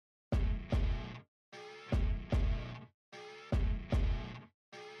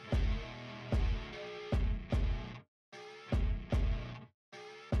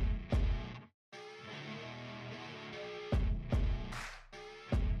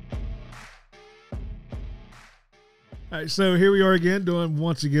All right, so here we are again doing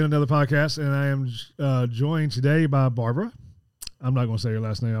once again another podcast, and I am joined today by Barbara. I'm not going to say your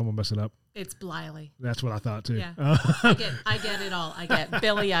last name. I'm going to mess it up. It's Bliley. That's what I thought too. Yeah. I get it all. I get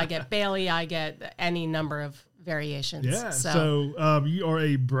Billy, I get Bailey, I get any number of variations. Yeah. So you are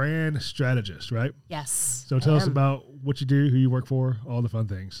a brand strategist, right? Yes. So tell us about what you do, who you work for, all the fun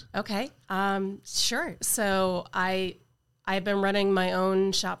things. Okay. Sure. So I've been running my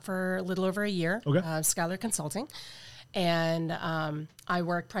own shop for a little over a year. Okay. Skylar Consulting. And I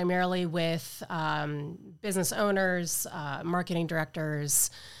work primarily with business owners, marketing directors,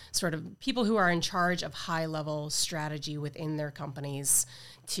 sort of people who are in charge of high-level strategy within their companies.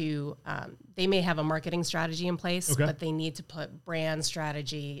 They may have a marketing strategy in place, but they need to put brand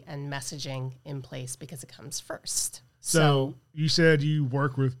strategy and messaging in place because it comes first. So you said you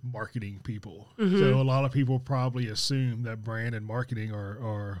work with marketing people. Mm-hmm. So a lot of people probably assume that brand and marketing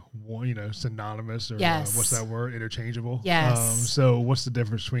are synonymous or yes. What's that word? Interchangeable. Yes. So what's the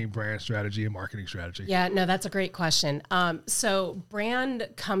difference between brand strategy and marketing strategy? Yeah, no, that's a great question. So brand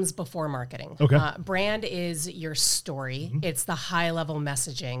comes before marketing. Okay. Brand is your story. Mm-hmm. It's the high level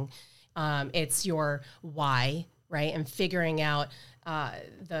messaging. It's your why, right? And figuring out how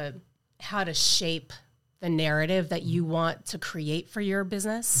to shape the narrative that you want to create for your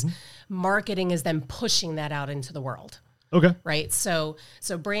business. Mm-hmm. Marketing is then pushing that out into the world. Okay. Right. So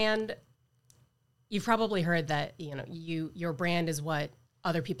brand, you've probably heard that, your brand is what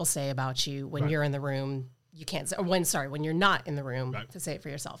other people say about you when you're in the room. You can't say, when you're not in the room to say it for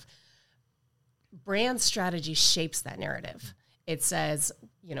yourself. Brand strategy shapes that narrative. It says,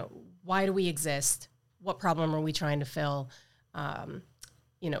 why do we exist? What problem are we trying to fill?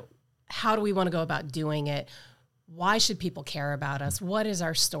 How do we want to go about doing it? Why should people care about us? What is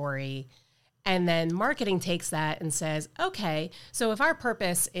our story? And then marketing takes that and says, okay, so if our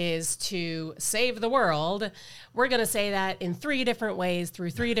purpose is to save the world, we're going to say that in 3 different ways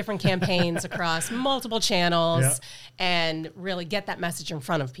through 3 different campaigns across multiple channels and really get that message in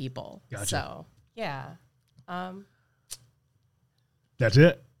front of people. Gotcha. So, yeah. That's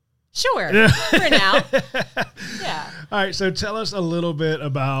it? Sure, for now. Yeah. All right, so tell us a little bit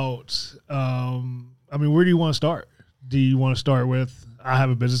about, where do you want to start? Do you want to start with, I have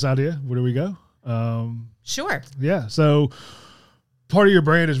a business idea. Where do we go? Sure. Yeah, so part of your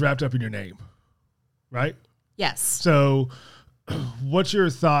brand is wrapped up in your name, right? Yes. So what's your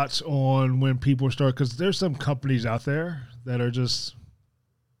thoughts on when people start, because there's some companies out there that are just,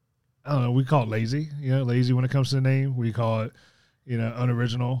 I don't know, we call it lazy, lazy when it comes to the name. We call it,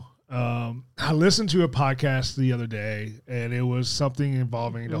 unoriginal. I listened to a podcast the other day, and it was something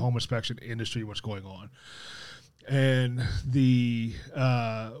involving the home inspection industry, what's going on. And the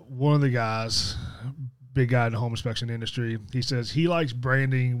one of the guys, big guy in the home inspection industry, he says he likes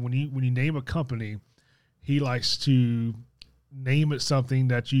branding. When you name a company, he likes to name it something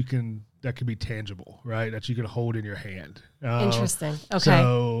that can be tangible, right? That you can hold in your hand. Interesting. Okay.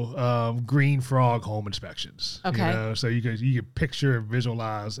 So green frog home inspections. Okay. So you can picture and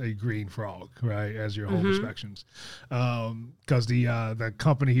visualize a green frog, right, as your home inspections. Because the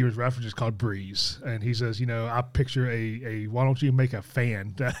company he was referencing is called Breeze, and he says, I picture a why don't you make a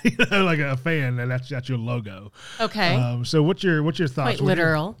fan, like a fan, and that's your logo. Okay. So what's your thoughts? Quite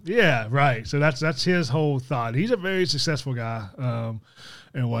literal. Yeah, right. So that's his whole thought. He's a very successful guy.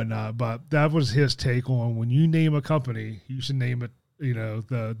 And whatnot, but that was his take on when you name a company, you should name it.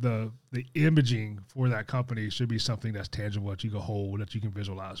 The imaging for that company should be something that's tangible that you can hold, that you can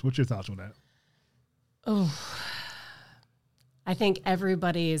visualize. What's your thoughts on that? Oh, I think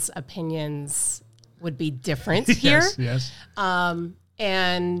everybody's opinions would be different here. Yes.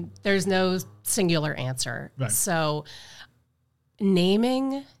 And there's no singular answer. Right. So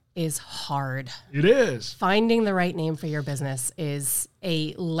naming is hard. It is. Finding the right name for your business is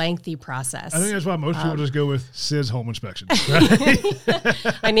a lengthy process. I think that's why most people just go with Sid's Home Inspections.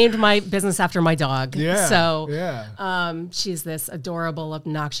 Right? I named my business after my dog. Yeah. So she's this adorable,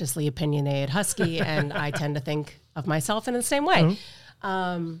 obnoxiously opinionated husky, and I tend to think of myself in the same way.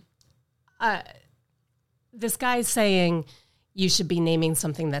 This guy's saying you should be naming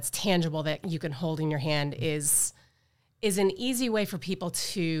something that's tangible that you can hold in your hand is an easy way for people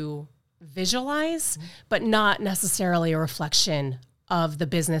to visualize, but not necessarily a reflection of the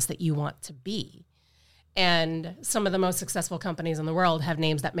business that you want to be. And some of the most successful companies in the world have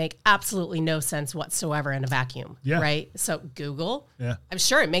names that make absolutely no sense whatsoever in a vacuum, right? So Google, I'm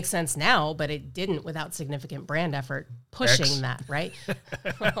sure it makes sense now, but it didn't without significant brand effort pushing that, right?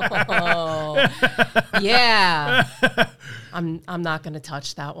 Yeah. I'm not going to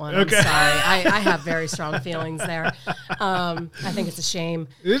touch that one. Okay. I'm sorry. I have very strong feelings there. I think it's a shame.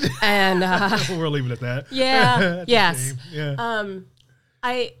 And we're leaving it at that. Yeah. Yes. Yeah.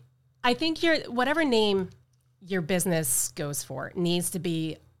 I think whatever name your business goes for needs to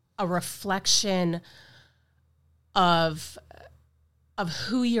be a reflection of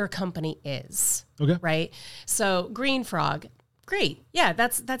who your company is. Okay. Right? So Green Frog, great. Yeah,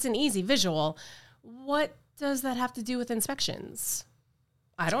 that's an easy visual. What does that have to do with inspections?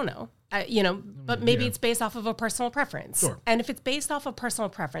 I don't know. But maybe it's based off of a personal preference. Sure. And if it's based off of personal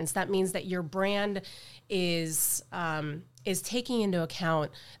preference, that means that your brand is taking into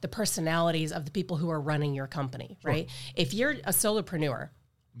account the personalities of the people who are running your company, right? If you're a solopreneur,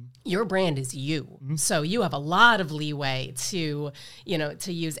 your brand is you. So you have a lot of leeway to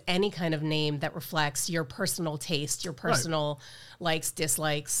use any kind of name that reflects your personal taste, your personal likes,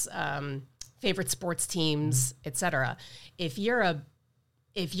 dislikes, favorite sports teams, etc. If you're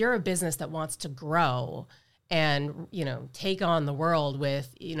a business that wants to grow and, take on the world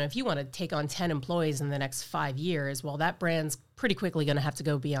with, if you want to take on 10 employees in the next 5 years, well, that brand's pretty quickly going to have to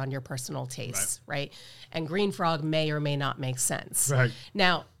go beyond your personal tastes, right? And Green Frog may or may not make sense. Right.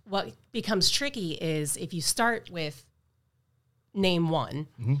 Now, what becomes tricky is if you start with name one,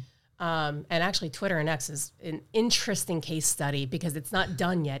 and actually Twitter and X is an interesting case study because it's not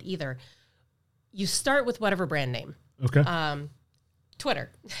done yet either. You start with whatever brand name. Okay.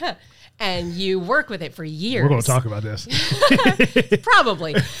 Twitter. And you work with it for years. We're going to talk about this.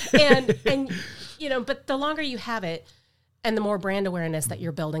 Probably. And but the longer you have it and the more brand awareness that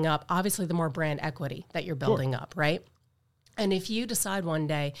you're building up, obviously the more brand equity that you're building up, right? And if you decide one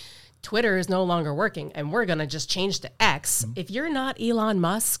day Twitter is no longer working and we're going to just change to X, if you're not Elon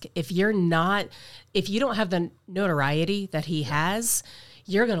Musk, if you don't have the notoriety that he has,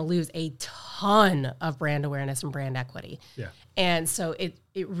 you're going to lose a ton of brand awareness and brand equity. Yeah. And so it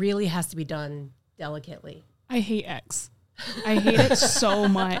really has to be done delicately. I hate X. I hate it so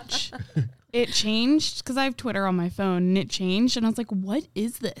much. It changed because I have Twitter on my phone and it changed and I was like, what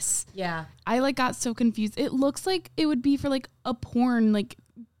is this? Yeah. I got so confused. It looks like it would be for a porn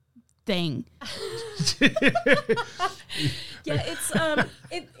thing. Yeah, it's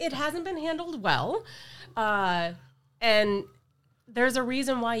it hasn't been handled well. And there's a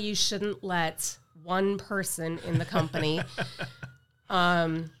reason why you shouldn't let one person in the company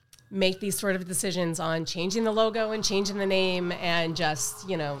make these sort of decisions on changing the logo and changing the name and just,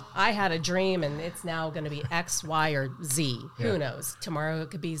 I had a dream and it's now going to be X, Y, or Z. Yeah. Who knows? Tomorrow it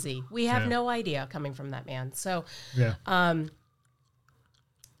could be Z. We have no idea coming from that man. So,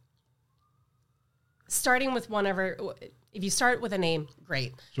 starting with if you start with a name,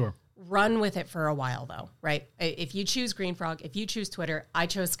 great. Sure. Run with it for a while, though, right? If you choose Green Frog, if you choose Twitter, I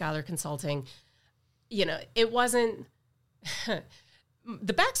chose Skylar Consulting. It wasn't...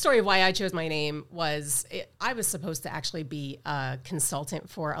 The backstory of why I chose my name was I was supposed to actually be a consultant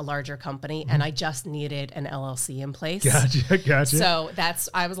for a larger company, and I just needed an LLC in place. Gotcha. So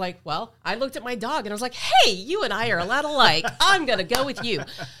I was like, well, I looked at my dog, and I was like, hey, you and I are a lot alike. I'm going to go with you.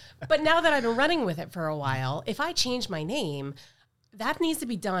 But now that I've been running with it for a while, if I change my name... that needs to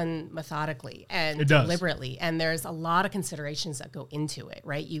be done methodically and deliberately. And there's a lot of considerations that go into it,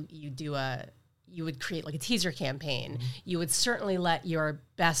 right? You would create a teaser campaign. You would certainly let your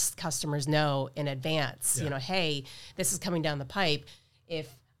best customers know in advance, hey, this is coming down the pipe.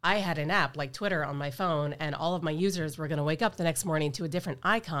 If I had an app like Twitter on my phone and all of my users were going to wake up the next morning to a different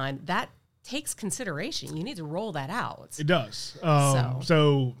icon, that takes consideration. You need to roll that out. It does.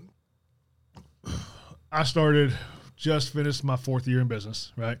 So I just finished my 4th year in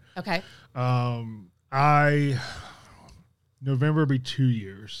business, right? Okay. November will be 2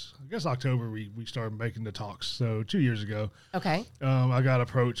 years. I guess October we started making the talks. So 2 years ago. Okay. I got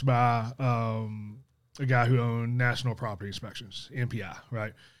approached by a guy who owned National Property Inspections, NPI,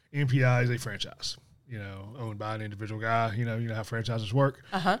 right? NPI is a franchise, owned by an individual guy. You know how franchises work.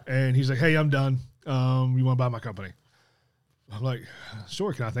 Uh-huh. And he's like, hey, I'm done. You want to buy my company? I'm like,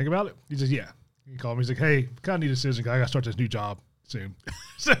 sure, can I think about it? He says, yeah. He called me. He's like, hey, kind of need a decision. I got to start this new job soon.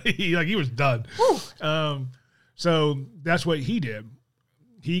 So he was done. So that's what he did.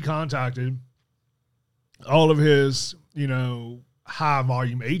 He contacted all of his, high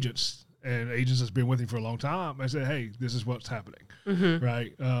volume agents and agents that's been with him for a long time. I said, hey, this is what's happening.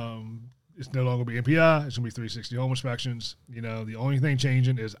 Right. it's no longer be MPI. It's going to be 360 home inspections. You know, the only thing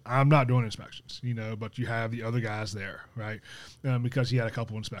changing is I'm not doing inspections, you know, but you have the other guys there, right? Because he had a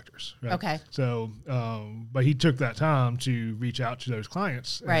couple inspectors, right? Okay. So, but he took that time to reach out to those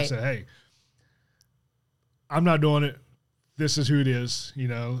clients and say, hey, I'm not doing it. This is who it is. You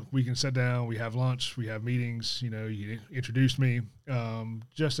know, we can sit down, we have lunch, we have meetings, you know, you introduced me,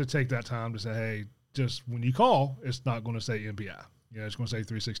 just to take that time to say, hey, just when you call, it's not going to say MPI. You know, it's going to say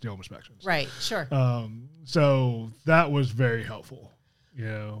 360 home inspections. Right. Sure. So that was very helpful. You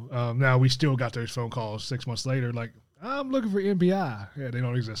know, now we still got those phone calls 6 months later, like, I'm looking for MPI. Yeah, they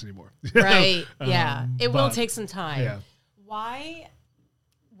don't exist anymore. Right. Yeah. It will take some time. Yeah. Why,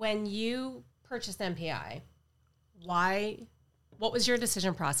 when you purchased MPI, what was your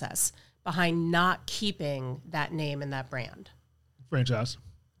decision process behind not keeping that name and that brand? Franchise,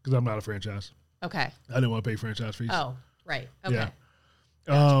 because I'm not a franchise. Okay. I didn't want to pay franchise fees. Oh, right. Okay.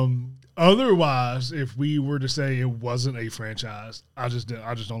 Yeah. Otherwise, if we were to say it wasn't a franchise, I just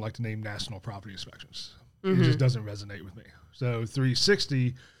don't like the name National Property Inspections. It just doesn't resonate with me. So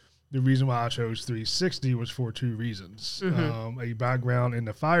 360, the reason why I chose 360 was for two reasons. A background in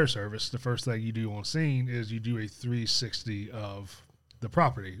the fire service, the first thing you do on scene is you do a 360 of the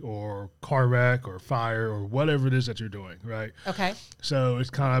property or car wreck or fire or whatever it is that you're doing, right? Okay. So it's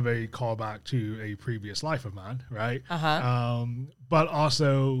kind of a callback to a previous life of mine, right? But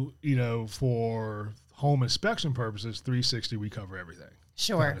also, you know, for home inspection purposes, 360, we cover everything.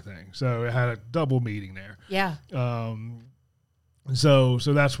 Sure. Kind of thing. So it had a double meaning there. Yeah. So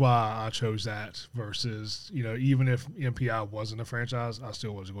that's why I chose that versus, you know, even if MPI wasn't a franchise, I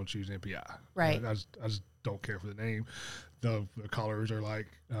still wasn't going to choose MPI. Right. I just don't care for the name. The colors are like,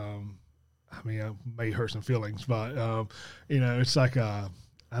 I mean, it may hurt some feelings, but, you know, it's like I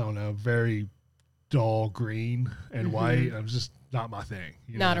don't know, very dull green and white. I'm just not my thing.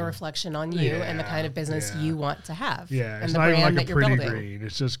 Not a reflection on you and the kind of business you want to have. Yeah, and it's the not even brand like that a you're pretty building. green.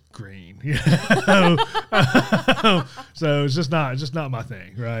 It's just green. So it's just not my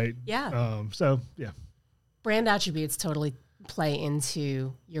thing, right? Yeah. So yeah. Brand attributes totally play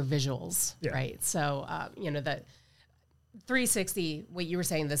into your visuals, right? So, you know, the 360, what you were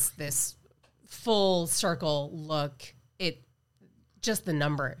saying, this full circle look, it just the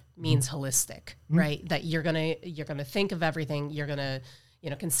number means holistic, right? That you're gonna think of everything, you're gonna, you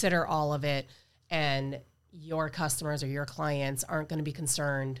know, consider all of it, and your customers or your clients aren't going to be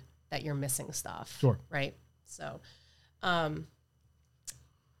concerned that you're missing stuff. Sure. Right. So,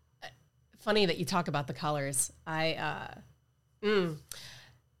 funny that you talk about the colors.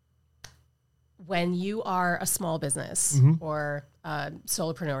 When you are a small business or a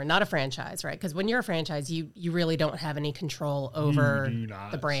solopreneur, not a franchise, right? Because when you're a franchise, you really don't have any control over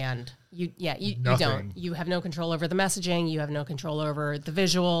the brand. You don't. You have no control over the messaging. You have no control over the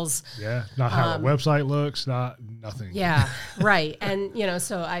visuals. Yeah, not how the website looks, nothing. Yeah, right. And, you know,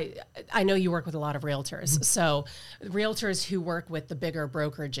 so I know you work with a lot of realtors. So realtors who work with the bigger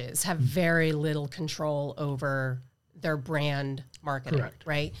brokerages have very little control over their brand marketing. Correct.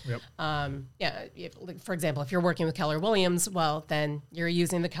 Right? Yep. For example, if you're working with Keller Williams, well, then you're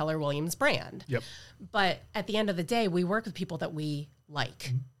using the Keller Williams brand. Yep. But at the end of the day, we work with people that we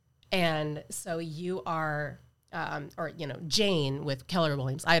like. And so you are, or, you know, Jane with Keller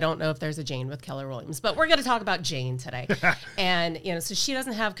Williams. I don't know if there's a Jane with Keller Williams, but we're going to talk about Jane today. And, you know, so she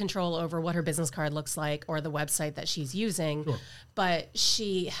doesn't have control over what her business card looks like or the website that she's using, but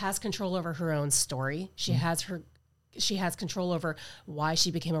she has control over her own story. She has control over why she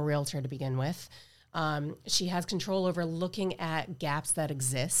became a realtor to begin with. She has control over looking at gaps that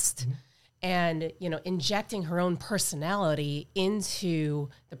exist. And, you know, injecting her own personality into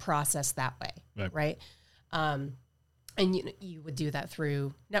the process that way, right? And you would do that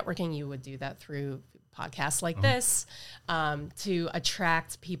through networking. You would do that through podcasts like this to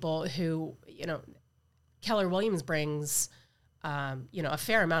attract people who, you know, Keller Williams brings, you know, a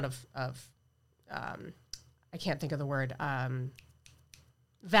fair amount of I can't think of the word,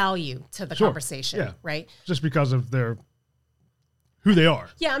 value to the conversation, right? Just because of who they are.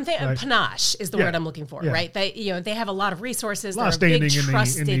 Yeah, I'm thinking panache is the word I'm looking for, right? They, you know, they have a lot of resources. They're a big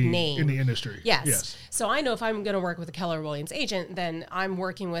trusted name in the industry. Yes. So I know if I'm going to work with a Keller Williams agent, then I'm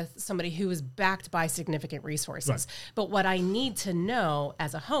working with somebody who is backed by significant resources. Right. But what I need to know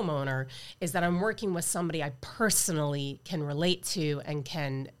as a homeowner is that I'm working with somebody I personally can relate to and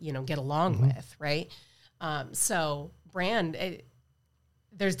can, you know, get along with, right? So brand,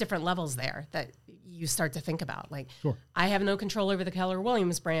 there's different levels there that you start to think about. Like, I have no control over the Keller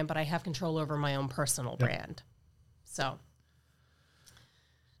Williams brand, but I have control over my own personal brand. So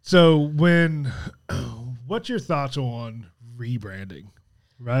what's your thoughts on rebranding?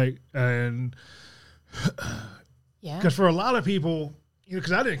 right? And Yeah. because for a lot of people,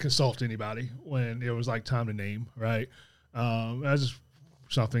 because I didn't consult anybody when it was like time to name, right? That's just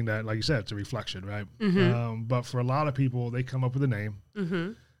something that, like you said, it's a reflection, right? But for a lot of people, they come up with a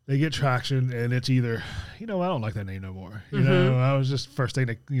name, they get traction, and it's either, I don't like that name no more. You know, I was just first thing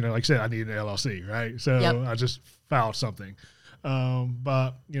that, like I said, I need an LLC, right? So I just filed something.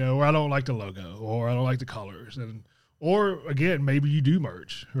 But, or I don't like the logo, or I don't like the colors, or again, maybe you do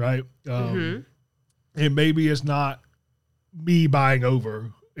merge, right? And maybe it's not me buying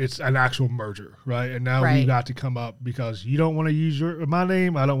over, it's an actual merger, right? And now we've got to come up because you don't want to use my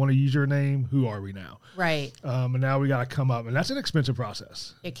name, I don't want to use your name. Who are we now? Right. And now we got to come up, and that's an expensive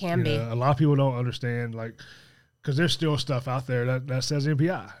process. It can be. A lot of people don't understand, because there's still stuff out there that says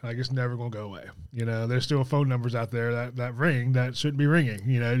MPI. It's never going to go away. There's still phone numbers out there that ring that shouldn't be ringing.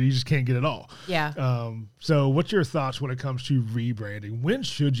 You just can't get it all. Yeah. So what's your thoughts when it comes to rebranding? When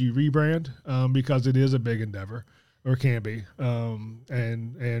should you rebrand? Because it is a big endeavor, or can be.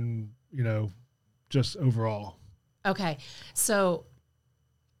 And just overall. Okay. So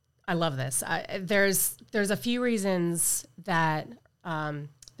I love this. There's a few reasons that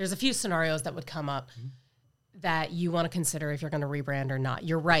there's a few scenarios that would come up that you want to consider if you're going to rebrand or not.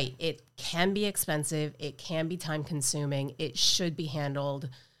 You're right. It can be expensive. It can be time consuming. It should be handled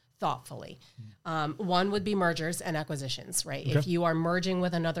thoughtfully. One would be mergers and acquisitions, right? Okay. If you are merging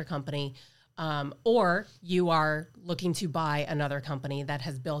with another company, or you are looking to buy another company that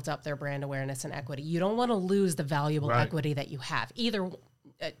has built up their brand awareness and equity, you don't want to lose the valuable equity that you have, either of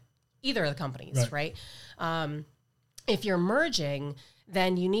the companies, right? If you're merging,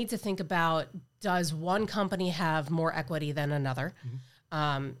 then you need to think about, does one company have more equity than another?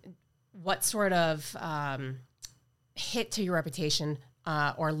 What sort of hit to your reputation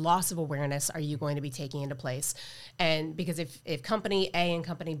or loss of awareness are you going to be taking into place? And because if company A and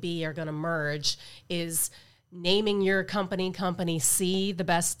company B are going to merge, is naming your company C the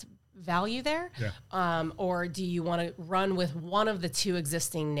best value there? Yeah. Or do you want to run with one of the two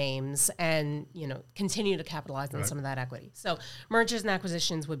existing names and, continue to capitalize on some of that equity? So mergers and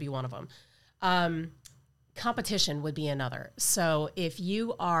acquisitions would be one of them. Competition would be another. So if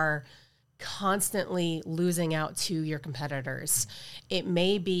you are constantly losing out to your competitors, it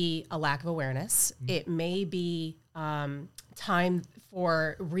may be a lack of awareness. It may be time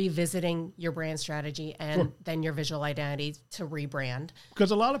for revisiting your brand strategy and then your visual identity to rebrand.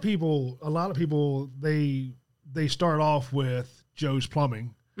 Because a lot of people, they start off with Joe's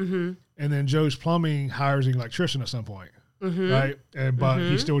Plumbing, and then Joe's Plumbing hires an electrician at some point. Right. But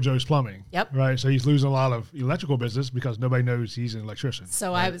he's still Joe's Plumbing. Yep. Right. So he's losing a lot of electrical business because nobody knows he's an electrician.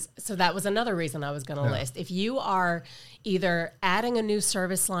 So that was another reason I was going to list. If you are either adding a new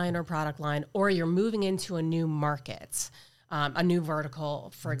service line or product line, or you're moving into a new market, a new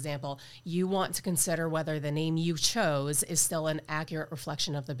vertical, for example, you want to consider whether the name you chose is still an accurate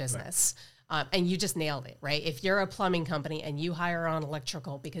reflection of the business. And you just nailed it, right? If you're a plumbing company and you hire on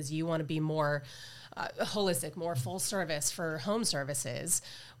electrical because you want to be more holistic, more full service for home services,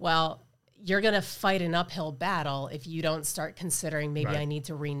 well, you're going to fight an uphill battle if you don't start considering maybe I need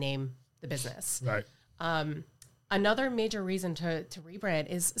to rename the business. Right. Another major reason to rebrand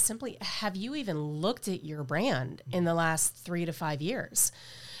is simply, have you even looked at your brand in the last 3 to 5 years?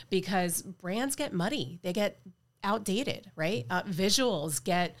 Because brands get muddy. They get outdated, right? Visuals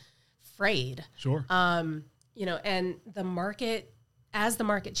get frayed. Sure. And the market, as the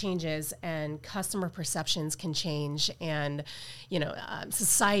market changes and customer perceptions can change and,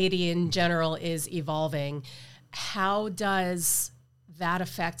 society in general is evolving, how does that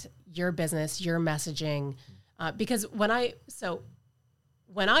affect your business, your messaging? Because when I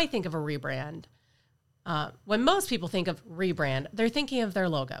think of a rebrand, when most people think of rebrand, they're thinking of their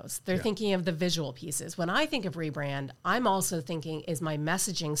logos. They're thinking of the visual pieces. When I think of rebrand, I'm also thinking, is my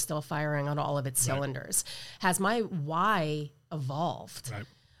messaging still firing on all of its cylinders? Has my why evolved? Right.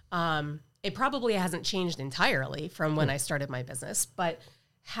 It probably hasn't changed entirely from when I started my business, but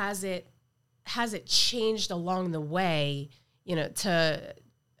has it changed along the way,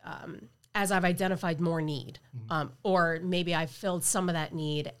 as I've identified more need, or maybe I've filled some of that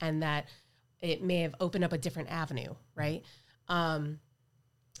need and that it may have opened up a different avenue, right?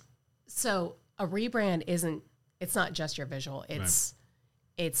 So a rebrand it's not just your visual. It's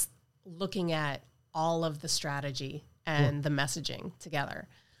looking at all of the strategy and the messaging together.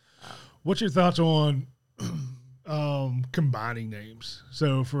 What's your thoughts on combining names?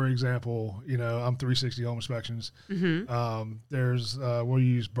 So, for example, I'm 360 Home Inspections. There's we'll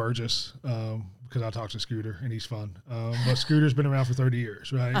use Burgess because I talked to Scooter and he's fun. But Scooter's been around for 30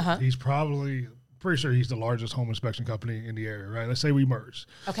 years, right? He's probably pretty sure he's the largest home inspection company in the area, right? Let's say we merge.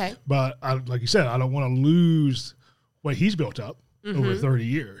 Okay. But like you said, I don't want to lose what he's built up over 30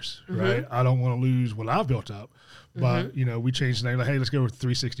 years, right? I don't want to lose what I've built up. But, we changed the name, like, hey, let's go with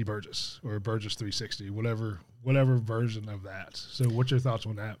 360 Burgess or Burgess 360, whatever version of that. So what's your thoughts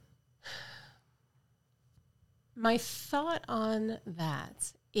on that? My thought on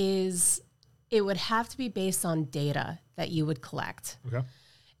that is it would have to be based on data that you would collect. Okay.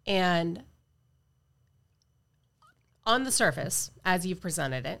 And on the surface, as you've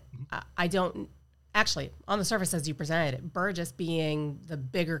presented it, on the surface as you presented it, Burgess being the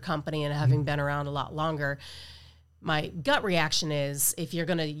bigger company and having been around a lot longer, my gut reaction is if you're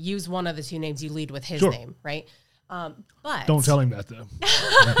going to use one of the two names, you lead with his name, right? But don't tell him that, though.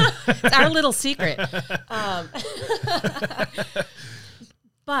 It's our little secret.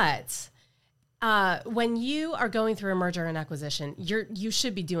 But when you are going through a merger and acquisition, you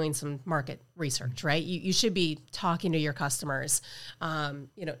should be doing some market research, right? You should be talking to your customers.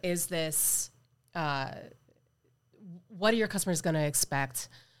 Is this what are your customers going to expect?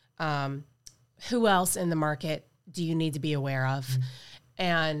 Who else in the market do you need to be aware of?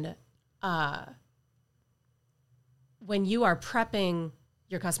 And when you are prepping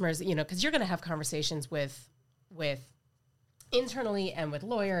your customers, because you're going to have conversations with internally and with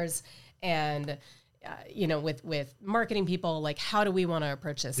lawyers and, with marketing people, like, how do we want to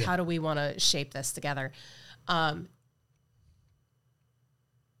approach this? Yeah. How do we want to shape this together?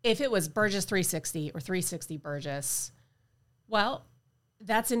 If it was Burgess 360 or 360 Burgess, well,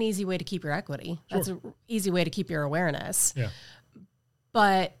 that's an easy way to keep your equity. Sure. That's an easy way to keep your awareness. Yeah.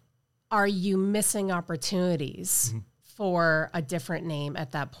 But are you missing opportunities for a different name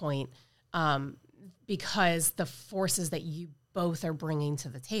at that point? Because the forces that you both are bringing to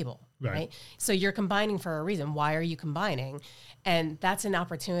the table, right? So you're combining for a reason. Why are you combining? And that's an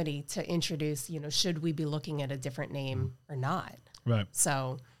opportunity to introduce, should we be looking at a different name or not? Right.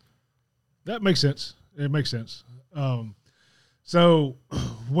 So that makes sense. It makes sense. So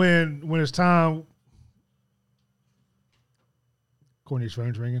when it's time, Courtney's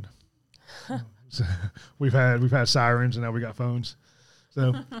phone's ringing. So we've had sirens and now we got phones.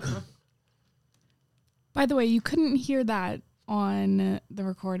 So by the way, you couldn't hear that on the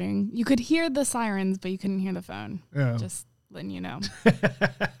recording. You could hear the sirens, but you couldn't hear the phone. Yeah. Just letting you know.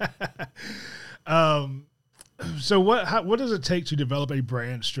 So what does it take to develop a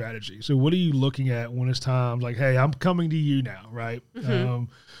brand strategy? So what are you looking at when it's time, like, hey, I'm coming to you now, right?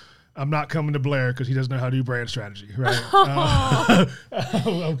 I'm not coming to Blair because he doesn't know how to do brand strategy, right?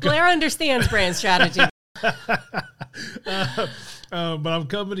 Blair understands brand strategy. But I'm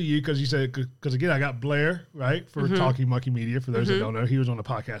coming to you because you said, because again, I got Blair, right, for Talking Monkey Media. For those that don't know, he was on the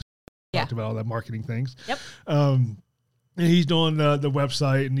podcast, talked about all that marketing things. Yep. And he's doing the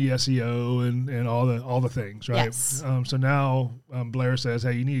website and the SEO and all the things, right? Yes. So now Blair says,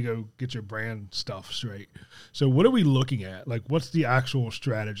 hey, you need to go get your brand stuff straight. So what are we looking at? Like, what's the actual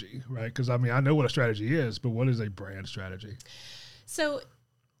strategy, right? Because, I mean, I know what a strategy is, but what is a brand strategy? So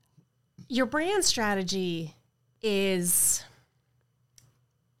your brand strategy is,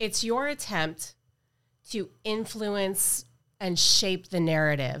 it's your attempt to influence and shape the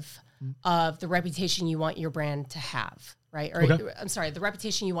narrative of the reputation you want your brand to have, right? Or I'm sorry, the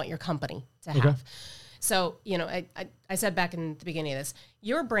reputation you want your company to have. So, I said back in the beginning of this,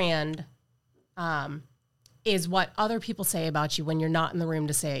 your brand is what other people say about you when you're not in the room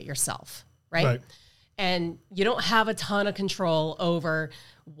to say it yourself, right? And you don't have a ton of control over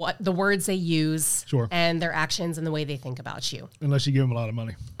what the words they use and their actions and the way they think about you. Unless you give them a lot of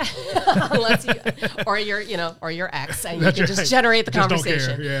money. Unless you, or your ex, and you can just generate the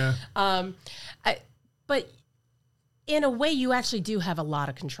conversation. Don't care. Yeah. But in a way, you actually do have a lot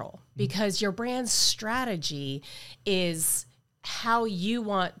of control because your brand strategy is how you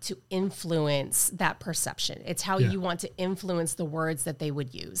want to influence that perception. It's how you want to influence the words that they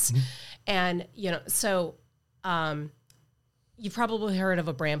would use. And, so you've probably heard of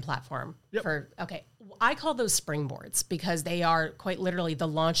a brand platform. I call those springboards because they are quite literally the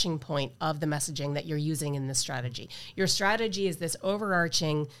launching point of the messaging that you're using in this strategy. Your strategy is this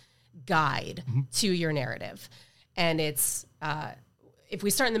overarching guide to your narrative. And it's, if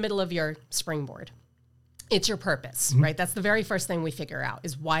we start in the middle of your springboard, it's your purpose, right? That's the very first thing we figure out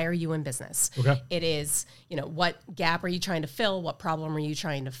is why are you in business? It is, what gap are you trying to fill? What problem are you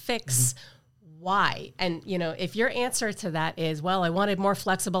trying to fix? Why? And, if your answer to that is, well, I wanted more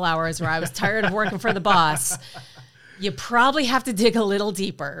flexible hours or I was tired of working for the boss, you probably have to dig a little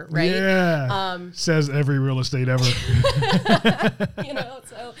deeper, right? Yeah. Says every real estate ever.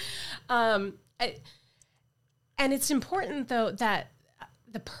 And it's important, though, that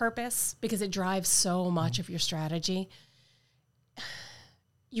the purpose, because it drives so much of your strategy,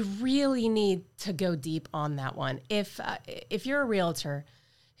 you really need to go deep on that one. If you're a realtor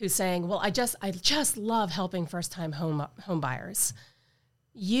who's saying, well, I just love helping first-time home buyers,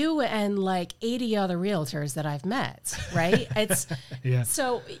 you and like 80 other realtors that I've met, right? It's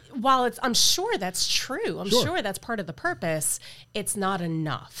so while I'm sure that's true, I'm sure that's part of the purpose, it's not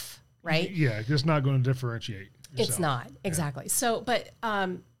enough, right? Yeah, it's not going to differentiate yourself. It's not, exactly. So, but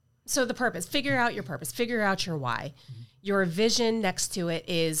so the purpose, figure out your purpose, figure out your why. Your vision next to it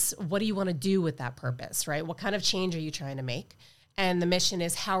is, what do you want to do with that purpose, right? What kind of change are you trying to make? And the mission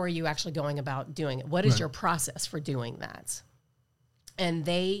is, how are you actually going about doing it? What is your process for doing that? And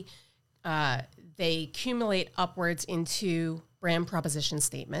they accumulate upwards into brand proposition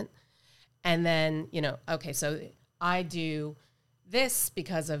statement. And then, okay, so I do this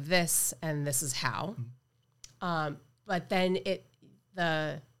because of this, and this is how. But then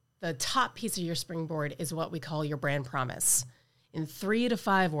the top piece of your springboard is what we call your brand promise. In 3 to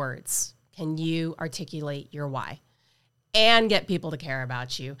 5 words, can you articulate your why and get people to care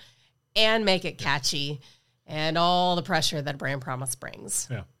about you and make it catchy and all the pressure that brand promise brings?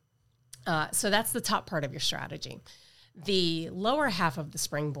 So that's the top part of your strategy. The lower half of the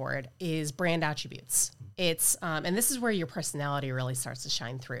springboard is brand attributes. It's and this is where your personality really starts to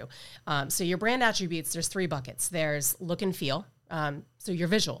shine through. So your brand attributes, there's 3 buckets. There's look and feel. So your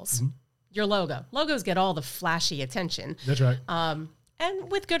visuals, your logo. Logos get all the flashy attention. That's right.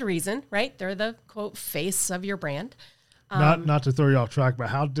 And with good reason, right? They're the, quote, face of your brand. Not to throw you off track, but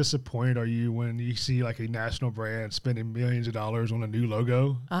how disappointed are you when you see like a national brand spending millions of dollars on a new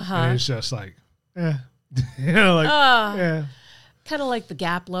logo, and it's just like, kind of like the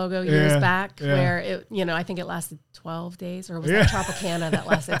Gap logo years back, where it, I think it lasted 12 days, or was that Tropicana that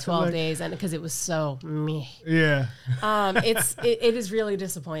lasted 12 days, and because it was so meh. It is really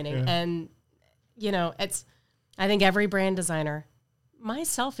disappointing, and I think every brand designer,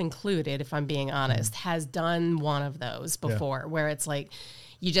 myself included, if I'm being honest, has done one of those before, where it's like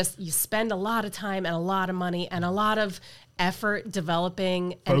you spend a lot of time and a lot of money and a lot of effort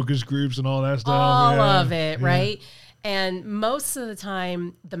developing focus groups and all that stuff, all of it, right? And most of the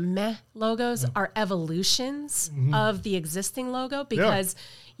time, the meh logos are evolutions of the existing logo, because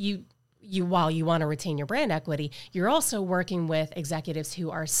you while you want to retain your brand equity, you're also working with executives who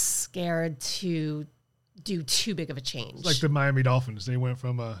are scared to do too big of a change. Like the Miami Dolphins, they went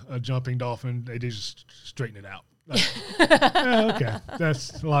from a jumping dolphin, they just straightened it out. Like, okay,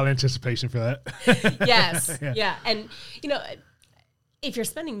 that's a lot of anticipation for that. Yes, and if you're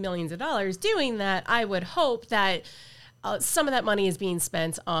spending millions of dollars doing that, I would hope that some of that money is being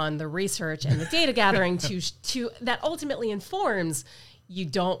spent on the research and the data gathering to that ultimately informs you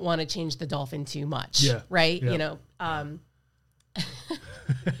don't want to change the dolphin too much, right?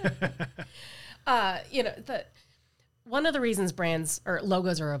 One of the reasons brands or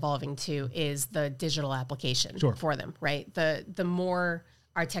logos are evolving too is the digital application for them, right? The more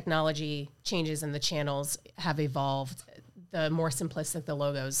our technology changes and the channels have evolved, the more simplistic the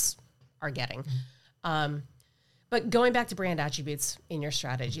logos are getting. But going back to brand attributes in your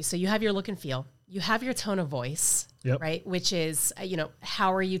strategy, so you have your look and feel, you have your tone of voice, right? Which is,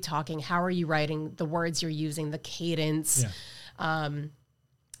 how are you talking? How are you writing? The words you're using, the cadence. And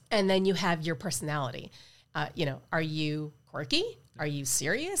then you have your personality. Are you quirky? Are you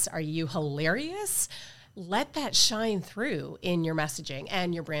serious? Are you hilarious? Let that shine through in your messaging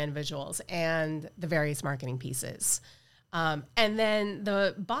and your brand visuals and the various marketing pieces. And then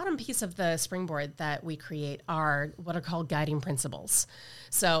the bottom piece of the springboard that we create are what are called guiding principles.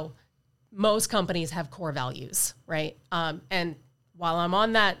 So most companies have core values, right? And while I'm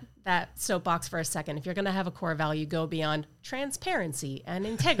on that soapbox for a second, if you're going to have a core value, go beyond transparency and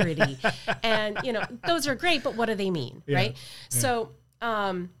integrity. And, those are great, but what do they mean, right? So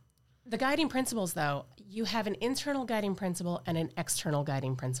the guiding principles, though, you have an internal guiding principle and an external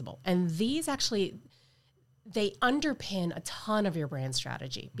guiding principle. And these actually, they underpin a ton of your brand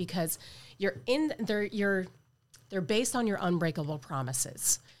strategy, because they're based on your unbreakable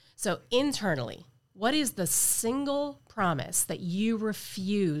promises. So internally, what is the single promise that you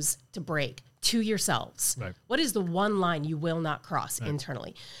refuse to break to yourselves? Right. What is the one line you will not cross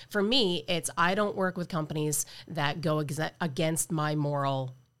internally? For me, it's I don't work with companies that go against my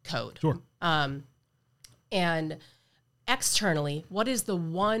moral code. Sure. And externally, what is the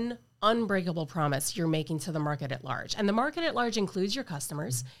one unbreakable promise you're making to the market at large? And the market at large includes your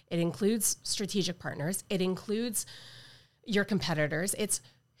customers. It includes strategic partners. It includes your competitors. It's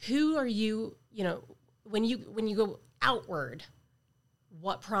who are you, when you go outward,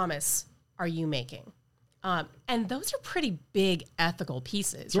 what promise are you making? And those are pretty big ethical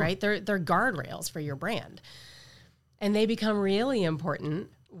pieces, right? They're guardrails for your brand. And they become really important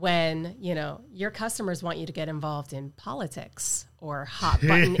when, your customers want you to get involved in politics or hot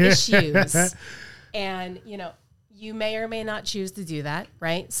button issues. And, you may or may not choose to do that,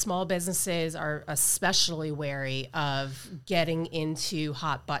 right? Small businesses are especially wary of getting into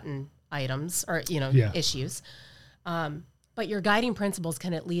hot button items or, issues. But your guiding principles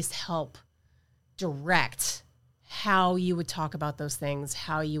can at least help direct how you would talk about those things,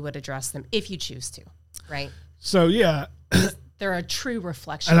 how you would address them if you choose to, right? So, yeah. They're a true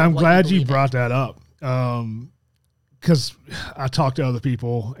reflection. And of I'm what glad you believe in. brought that up. Because I talk to other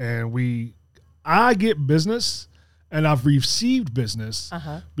people and I get business and I've received business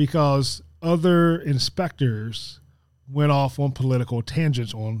because other inspectors went off on political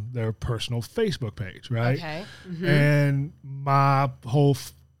tangents on their personal Facebook page, right? Okay. Mm-hmm. And my whole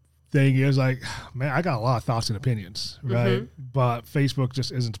thing is like, man, I got a lot of thoughts and opinions, right? But Facebook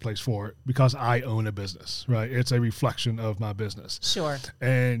just isn't the place for it because I own a business, right? It's a reflection of my business. Sure.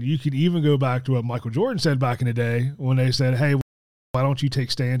 And you can even go back to what Michael Jordan said back in the day when they said, hey, why don't you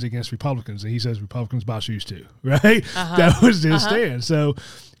take stands against Republicans? And he says, Republicans buy shoes too, right? That was his stand. So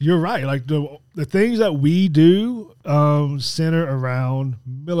you're right. Like the things that we do center around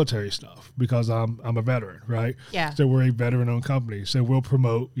military stuff because I'm a veteran, right? Yeah. So we're a veteran-owned company. So we'll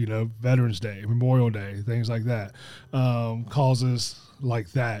promote, Veterans Day, Memorial Day, things like that, causes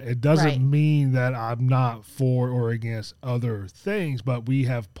like that. It doesn't mean that I'm not for or against other things, but we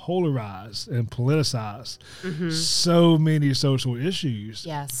have polarized and politicized so many social issues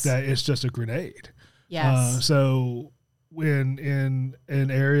that it's just a grenade. Yes. So when in an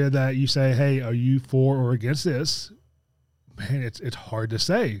area that you say, hey, are you for or against this? Man, it's hard to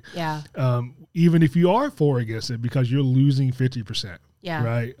say. Yeah. Even if you are for or against it, because you're losing 50%. Yeah.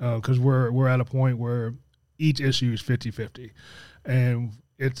 Right. Because we're at a point where each issue is 50-50. And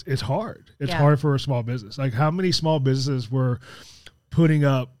it's hard. It's hard for a small business. Like how many small businesses were putting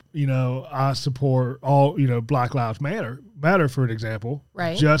up, I support all, Black Lives Matter, for an example,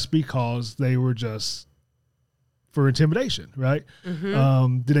 right? Just because they were just for intimidation, right?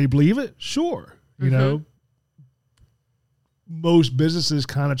 Did they believe it? Sure. Most businesses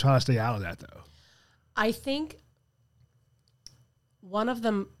kind of try to stay out of that though. I think one of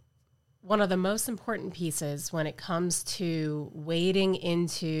the most important pieces when it comes to wading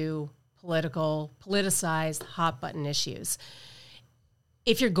into politicized hot button issues,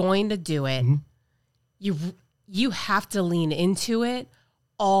 if you're going to do it, you have to lean into it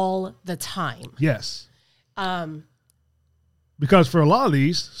all the time. Yes. Because for a lot of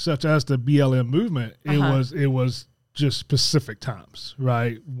these, such as the BLM movement, it was just specific times,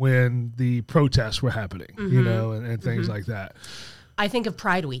 right? When the protests were happening, and things like that. I think of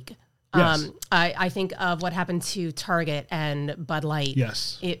Pride Week. Yes. I think of what happened to Target and Bud Light.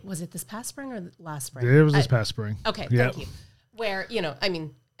 Yes. Was it this past spring or last spring? It was this past spring. Okay, thank you. Where,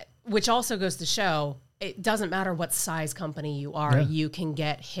 which also goes to show it doesn't matter what size company you are, you can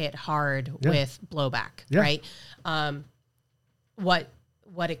get hit hard with blowback, right?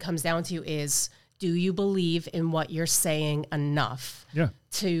 What it comes down to is, do you believe in what you're saying enough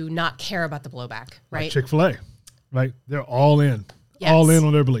to not care about the blowback, right? Like Chick-fil-A, right? They're all in. Yes. All in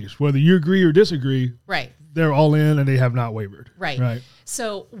on their beliefs. Whether you agree or disagree, right? They're all in and they have not wavered. Right.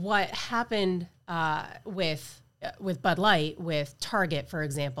 So what happened with Bud Light, with Target, for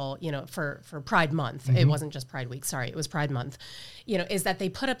example, for Pride Month, it wasn't just Pride Week, sorry, it was Pride Month, is that they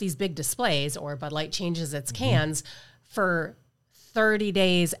put up these big displays, or Bud Light changes its cans for 30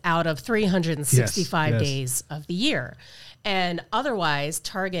 days out of 365 days of the year. And otherwise,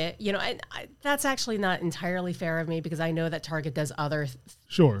 Target, that's actually not entirely fair of me because I know that Target does other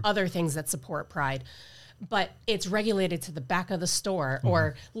things that support Pride, but it's regulated to the back of the store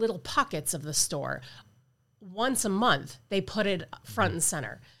or little pockets of the store. Once a month, they put it front and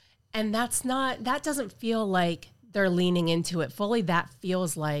center. And that doesn't feel like they're leaning into it fully. That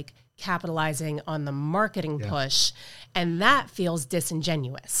feels like capitalizing on the marketing push, and that feels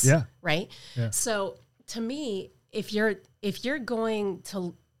disingenuous. Yeah. Right? Yeah. So to me, if you're going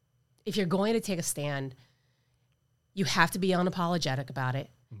to take a stand, you have to be unapologetic about it,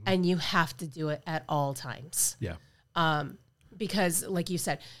 and you have to do it at all times. Yeah. Because like you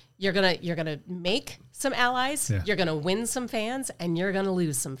said, you're gonna make some allies, you're gonna win some fans, and you're gonna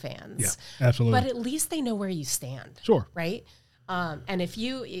lose some fans. Yeah, absolutely. But at least they know where you stand. Sure. Right? And if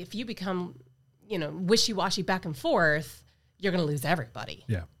you become, wishy-washy back and forth, you're gonna lose everybody.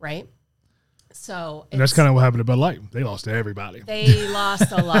 Yeah. Right? So and that's kind of what happened to Bud Light. They lost to everybody. They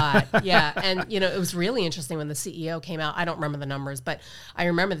lost a lot. Yeah. And, it was really interesting when the CEO came out. I don't remember the numbers, but I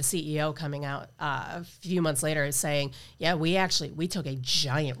remember the CEO coming out a few months later saying, yeah, we took a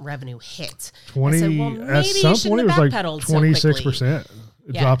giant revenue hit. 20, said, well, maybe at some point it was like 26%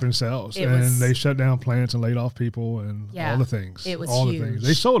 drop in sales. And they shut down plants and laid off people and all the things. It was all huge. the things.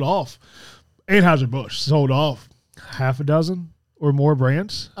 They sold off. Anheuser-Busch sold off half a dozen or more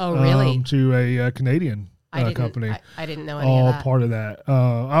brands. Oh, really? To a Canadian company. I didn't know any of that. All part of that.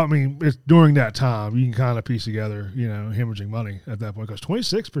 I mean, it's during that time you can kind of piece together, hemorrhaging money at that point, because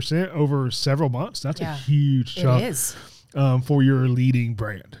 26% over several months, that's a huge chunk. It is. For your leading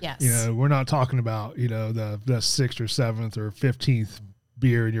brand. Yes. We're not talking about, the 6th or 7th or 15th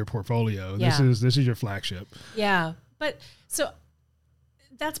beer in your portfolio. Yeah. This is your flagship. Yeah. But so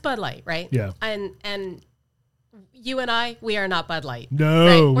that's Bud Light, right? Yeah. And you and I, we are not Bud Light.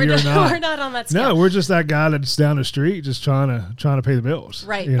 No, right? we are not. We're not on that scale. No, we're just that guy that's down the street just trying to pay the bills.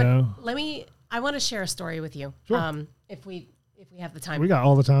 Right. I want to share a story with you. Sure. If we have the time. We got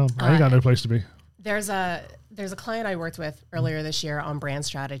all the time. I ain't got no place to be. There's a client I worked with earlier this year on brand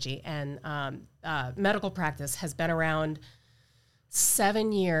strategy, and medical practice has been around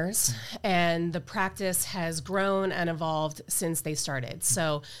 7 years, and the practice has grown and evolved since they started.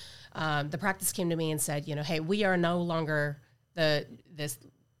 So the practice came to me and said, hey, we are no longer this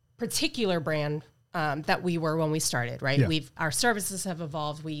particular brand that we were when we started, right? Yeah. Our services have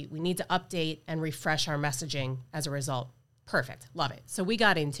evolved. We need to update and refresh our messaging as a result. Perfect. Love it. So we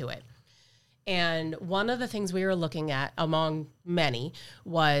got into it. And one of the things we were looking at, among many,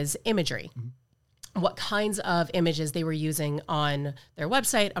 was imagery. Mm-hmm. What kinds of images they were using on their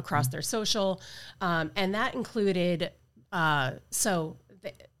website, across their social. And that included,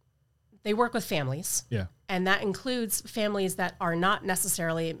 they work with families. Yeah. And that includes families that are not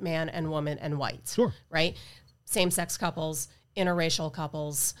necessarily man and woman and white. Sure. Right? Same-sex couples, interracial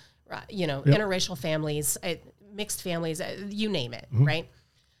couples, interracial families, mixed families, you name it, right?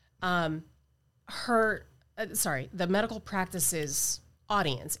 The medical practice's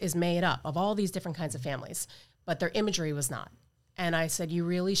audience is made up of all these different kinds of families, but their imagery was not. And I said, you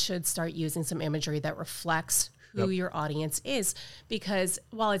really should start using some imagery that reflects who your audience is, because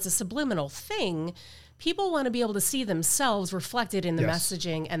while it's a subliminal thing, people want to be able to see themselves reflected in the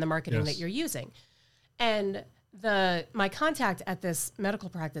messaging and the marketing that you're using. And my contact at this medical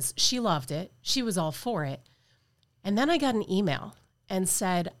practice, she loved it. She was all for it. And then I got an email and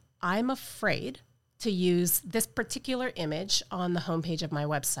said, I'm afraid to use this particular image on the homepage of my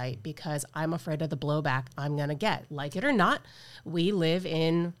website because I'm afraid of the blowback I'm going to get. Like it or not, we live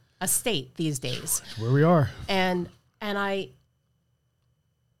in a state these days. That's where we are. And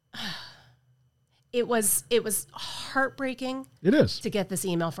it was heartbreaking. It is. To get this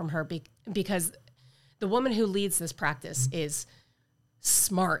email from her because the woman who leads this practice is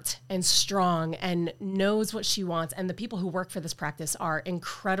smart and strong and knows what she wants. And the people who work for this practice are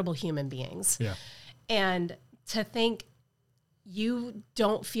incredible human beings. Yeah. And to think you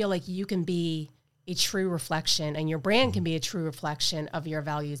don't feel like you can be a true reflection and your brand can be a true reflection of your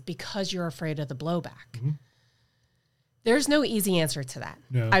values because you're afraid of the blowback. Mm-hmm. There's no easy answer to that.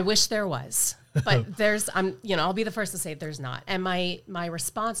 No. I wish there was, but I'll be the first to say there's not. And my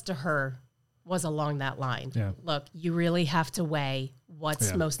response to her was along that line. Yeah. Look, you really have to weigh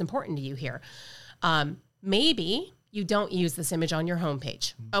what's most important to you here. Maybe you don't use this image on your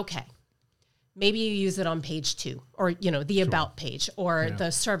homepage. Okay. Maybe you use it on page 2 or, the about page or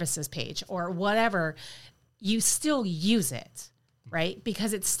the services page or whatever. You still use it, right?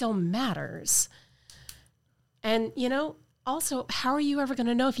 Because it still matters. And, also, how are you ever going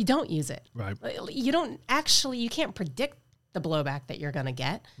to know if you don't use it? Right. You can't predict the blowback that you're going to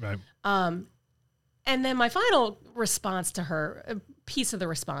get. Right. And then my final response to her, a piece of the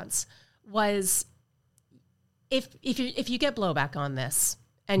response was, if you get blowback on this,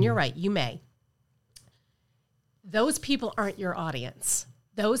 and you're right, you may, those people aren't your audience.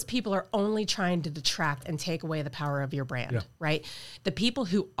 Those people are only trying to detract and take away the power of your brand, right? The people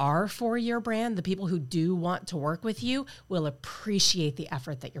who are for your brand, the people who do want to work with you will appreciate the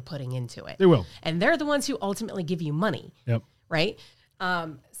effort that you're putting into it. They will. And they're the ones who ultimately give you money, right?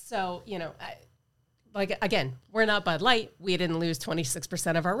 Again, we're not Bud Light. We didn't lose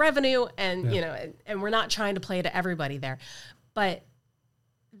 26% of our revenue and, and we're not trying to play to everybody there. But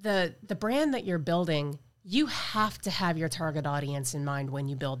the brand that you're building, you have to have your target audience in mind when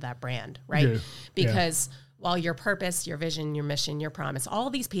you build that brand, right? Because while your purpose, your vision, your mission, your promise, all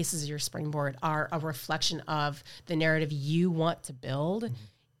these pieces of your springboard are a reflection of the narrative you want to build,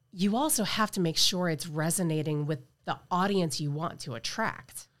 you also have to make sure it's resonating with the audience you want to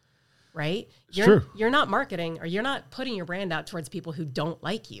attract. right? True. You're not marketing, or you're not putting your brand out towards people who don't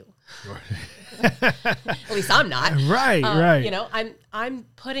like you. At least I'm not. Right, right. You know, I'm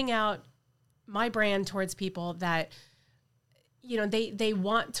putting out my brand towards people that, you know, they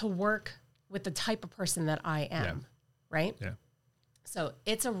want to work with the type of person that I am, right? Yeah. So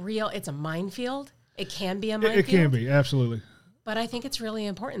it's a minefield. It can be a minefield. It can be, absolutely. But I think it's really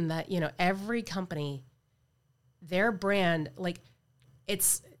important that, you know, every company, their brand, like,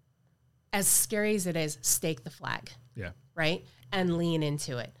 it's as scary as it is, stake the flag. Yeah. Right? And lean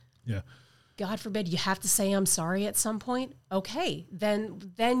into it. Yeah. God forbid you have to say I'm sorry at some point. Okay,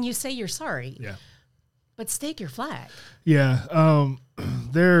 then you say you're sorry. Yeah. But stake your flag. Yeah.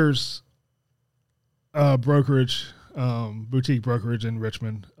 There's a brokerage, boutique brokerage in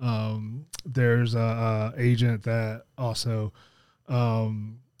Richmond. There's a agent that also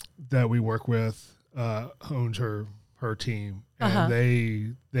that we work with owns her team, and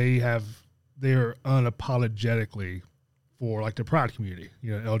they are unapologetically for like the pride community,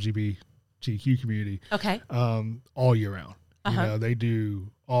 you know, LGBTQ community. Okay. All year round. You know, they do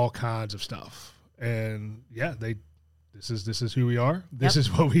all kinds of stuff, and this is who we are. This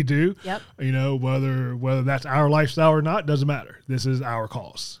is what we do. Yep. You know, whether that's our lifestyle or not, doesn't matter. This is our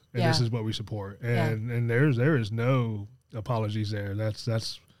cause, and this is what we support. And there is no apologies there.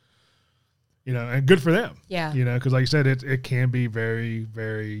 That's you know, and good for them. Yeah. You know, because like you said, it can be very,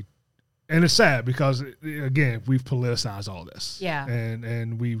 very, and it's sad because again, we've politicized all this. Yeah.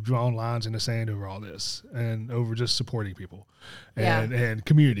 And we've drawn lines in the sand over all this and over just supporting people and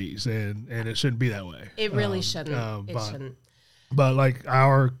communities, and it shouldn't be that way. It really shouldn't. It shouldn't. But like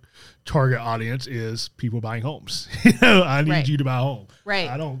our target audience is people buying homes. You know, I need you to buy a home. Right.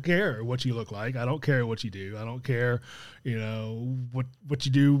 I don't care what you look like. I don't care what you do. I don't care, you know, what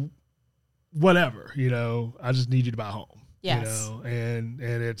you do, whatever, you know, I just need you to buy a home. Yes. You know, and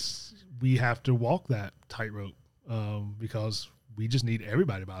we have to walk that tightrope because we just need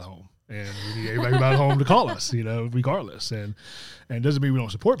everybody to buy a home. And we need everybody about home to call us, you know, regardless. And it doesn't mean we don't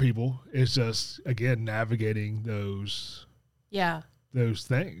support people. It's just, again, navigating those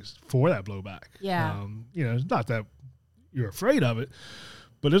things for that blowback. Yeah. You know, it's not that you're afraid of it,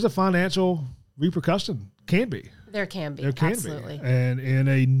 but there's a financial repercussion. Can be. There can be. There can Absolutely. be. And in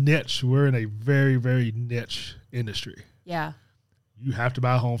a niche, we're in a very, very niche industry. Yeah. You have to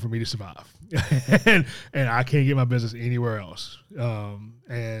buy a home for me to survive. and I can't get my business anywhere else.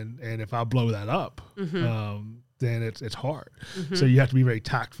 And if I blow that up, then it's hard. So you have to be very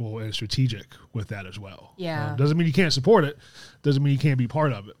tactful and strategic with that as well. Yeah. Doesn't mean you can't support it. Doesn't mean you can't be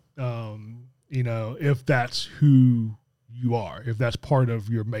part of it. You know, if that's who you are, if that's part of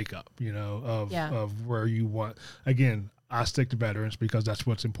your makeup, you know, of where you want, again, I stick to veterans because that's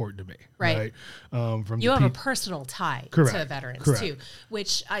what's important to me. Right. You have a personal tie to veterans too,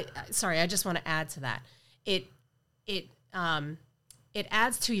 which I just want to add to that. It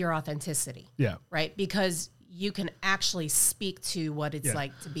adds to your authenticity. Yeah. Right. Because you can actually speak to what it's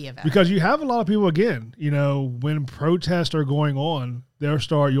like to be a veteran. Because you have a lot of people, again, you know, when protests are going on,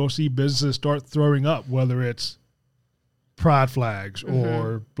 you'll see businesses start throwing up, whether it's pride flags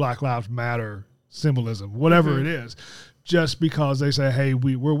or Black Lives Matter symbolism, whatever it is, just because they say, hey,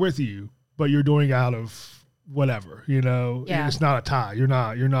 we're with you, but you're doing out of whatever, you know, it's not a tie. You're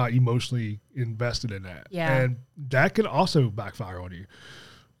not emotionally invested in that. Yeah. And that can also backfire on you,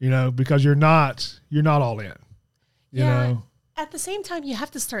 you know, because you're not all in, you know. At the same time, you have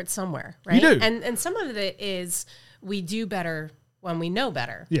to start somewhere, right? You do. And some of it is we do better when we know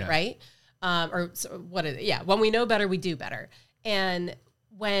better, right? When we know better, we do better. And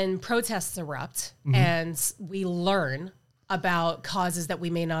when protests erupt and we learn about causes that we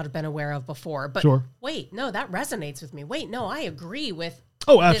may not have been aware of before, but wait, no, that resonates with me. Wait, no, I agree with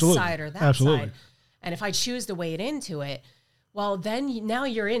this side or that side. And if I choose to wade into it, well, then now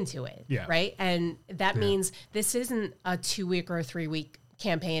you're into it, right? And that means this isn't a 2-week or a 3-week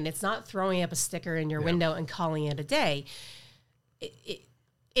campaign. It's not throwing up a sticker in your window and calling it a day.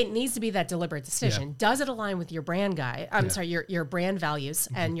 It needs to be that deliberate decision. Yeah. Does it align with your brand your brand values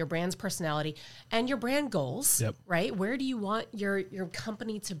and your brand's personality and your brand goals, right? Where do you want your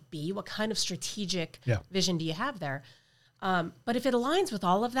company to be? What kind of strategic vision do you have there? But if it aligns with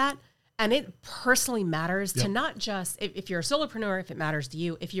all of that, and it personally matters to not just, if you're a solopreneur, if it matters to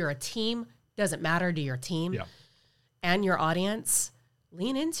you, if you're a team, does it matter to your team and your audience,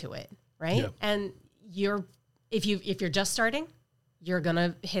 lean into it, right? Yeah. And if you're just starting, you're going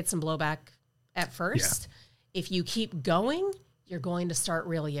to hit some blowback at first. Yeah. If you keep going, you're going to start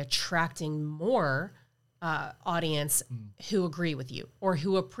really attracting more audience who agree with you or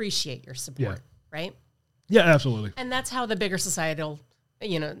who appreciate your support, right? Yeah, absolutely. And that's how the bigger societal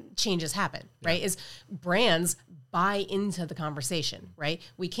changes happen, right? Is brands buy into the conversation, right?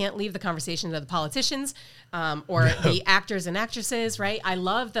 We can't leave the conversation to the politicians or the actors and actresses, right? I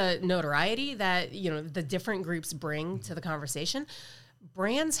love the notoriety that, the different groups bring to the conversation.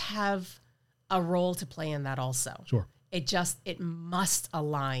 Brands have a role to play in that also. Sure. It must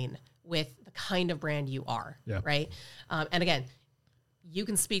align with the kind of brand you are, right? And again, you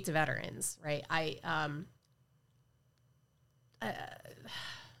can speak to veterans, right?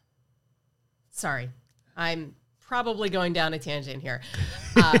 Sorry, I'm probably going down a tangent here.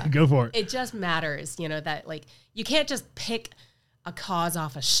 Go for it. It just matters, that like you can't just pick a cause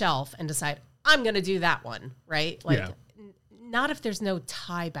off a shelf and decide I'm going to do that one, right? Like, not if there's no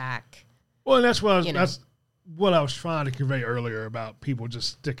tie back. Well, and that's what I was trying to convey earlier about people just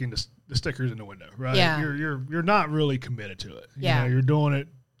sticking the stickers in the window, right? Yeah. You're not really committed to it. You're doing it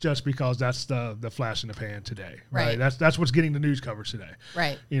just because that's the flash in the pan today, right? That's what's getting the news coverage today,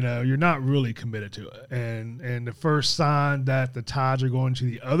 right? You're not really committed to it, and the first sign that the tides are going to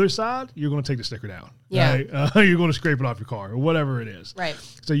the other side, you're going to take the sticker down, right? You're going to scrape it off your car or whatever it is, right?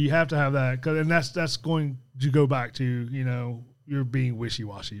 So you have to have that, and that's going to go back to you're being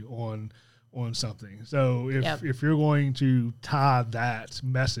wishy-washy on something. So if you're going to tie that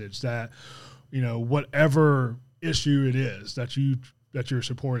message that whatever issue it is that you're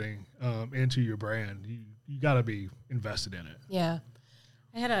supporting into your brand, you got to be invested in it. Yeah.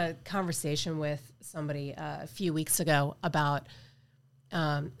 I had a conversation with somebody a few weeks ago about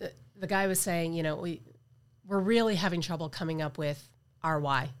the guy was saying, we're really having trouble coming up with our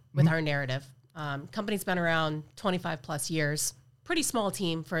why, with our narrative. Company's been around 25 plus years, pretty small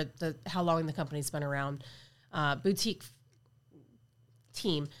team for how long the company's been around, boutique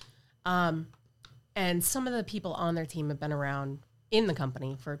team. And some of the people on their team have been around in the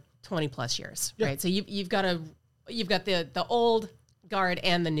company for 20 plus years, right? So you've got the old guard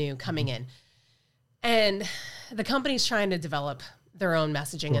and the new coming in, and the company's trying to develop their own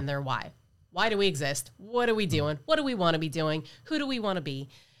messaging and their why. Why do we exist? What are we doing? What do we want to be doing? Who do we want to be?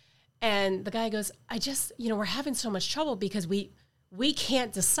 And the guy goes, I just, we're having so much trouble because we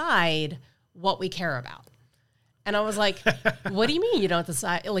can't decide what we care about. And I was like, what do you mean you don't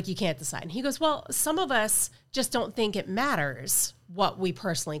decide? Like, you can't decide. And he goes, well, some of us just don't think it matters what we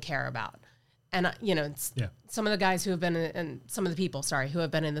personally care about. And, some of the guys who have been and some of the people, who have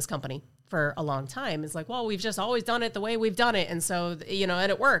been in this company for a long time is like, well, we've just always done it the way we've done it. And so,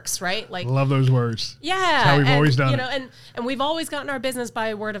 and it works, right? Like, love those words. Yeah. That's how we've always done it. And we've always gotten our business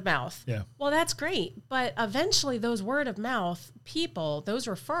by word of mouth. Yeah. Well, that's great. But eventually those word of mouth people, those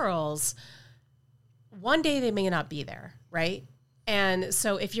referrals, one day they may not be there, right? And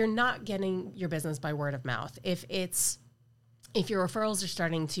so if you're not getting your business by word of mouth, if your referrals are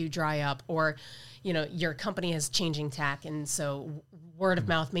starting to dry up, or your company is changing tack, and so word of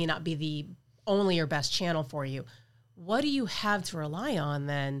mouth may not be the only or best channel for you, what do you have to rely on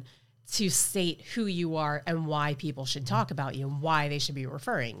then to state who you are and why people should talk about you and why they should be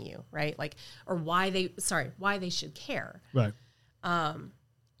referring you, right? Like, or why they should care. Right.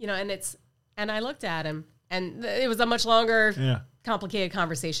 And I looked at him, and it was a much longer, complicated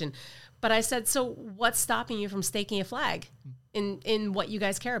conversation. But I said, so what's stopping you from staking a flag in what you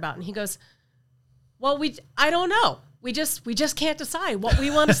guys care about? And he goes, well, I don't know. We just can't decide what we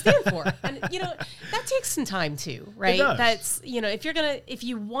want to stand for. And, that takes some time too, right? It does. That's, if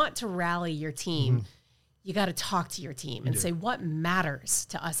you want to rally your team, you got to talk to your team and say what matters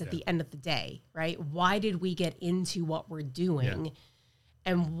to us at the end of the day, right? Why did we get into what we're doing? Yeah.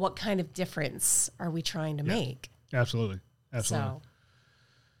 And what kind of difference are we trying to make? Absolutely. So,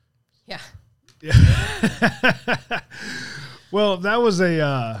 yeah. Well, that was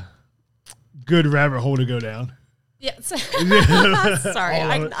a good rabbit hole to go down. Yeah. Sorry,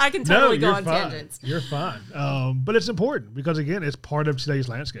 I can totally go on tangents. You're fine. But it's important because, again, it's part of today's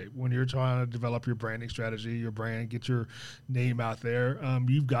landscape. When you're trying to develop your branding strategy, your brand, get your name out there,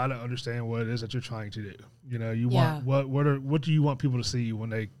 you've got to understand what it is that you're trying to do. You want what do you want people to see when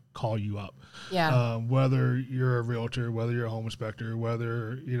they call you up? Yeah. Whether you're a realtor, whether you're a home inspector,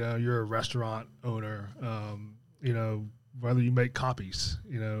 whether you're a restaurant owner, whether you make copies,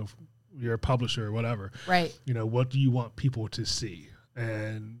 you're a publisher or whatever. Right. What do you want people to see?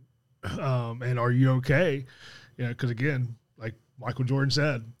 And are you okay? Because again, like Michael Jordan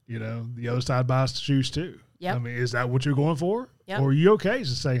said, the other side buys shoes too. Yep. I mean, is that what you're going for? Yep. Or are you okay to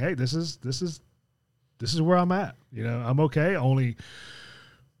say, hey, this is where I'm at. I'm okay only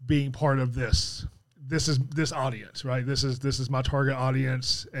being part of this. This is this audience, right? This is my target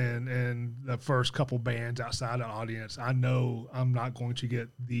audience, and the first couple bands outside the audience, I know I'm not going to get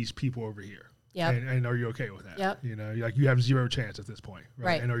these people over here. Yep. And are you okay with that? Yep. You know, like you have zero chance at this point, right?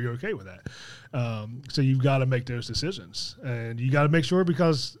 Right. And are you okay with that? So you've got to make those decisions, and you got to make sure,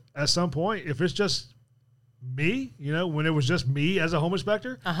 because at some point, if it's just me, you know, when it was just me as a home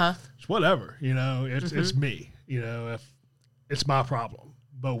inspector, it's whatever, you know, it's me, you know, if it's my problem.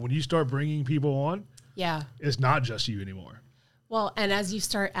 But when you start bringing people on, it's not just you anymore. Well, and as you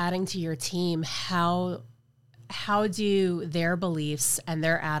start adding to your team, how do their beliefs and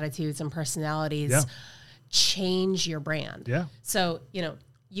their attitudes and personalities change your brand? Yeah. So, you know,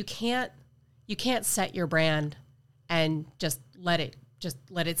 you can't set your brand and just let it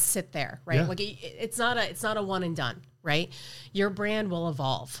sit there, right? Yeah. Like it's not a one and done, right? Your brand will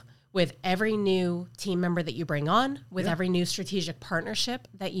evolve with every new team member that you bring on, with every new strategic partnership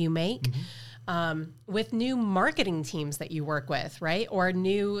that you make. With new marketing teams that you work with, right? Or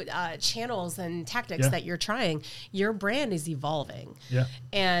new channels and tactics that you're trying, your brand is evolving. Yeah.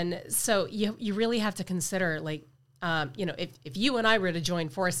 And so you really have to consider, like, you know, if you and I were to join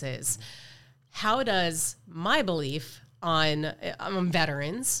forces, how does my belief on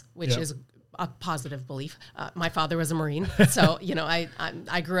veterans, which is a positive belief. My father was a Marine, so, you know,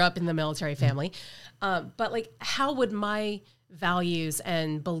 I grew up in the military family. But like, how would my values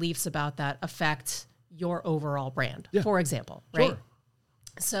and beliefs about that affect your overall brand, for example, right? Sure.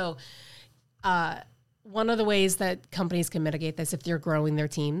 So one of the ways that companies can mitigate this, if they're growing their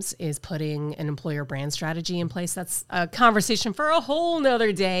teams, is putting an employer brand strategy in place. That's a conversation for a whole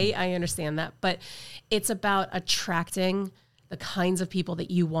nother day. I understand that, but it's about attracting the kinds of people that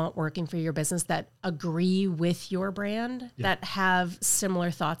you want working for your business that agree with your brand, that have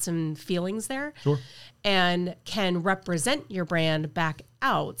similar thoughts and feelings there, and can represent your brand back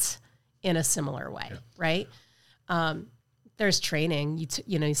out in a similar way, right? There's training.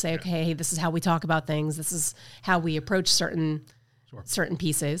 You say, okay, hey, this is how we talk about things. This is how we approach certain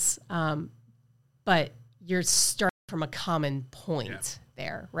pieces. But you're starting from a common point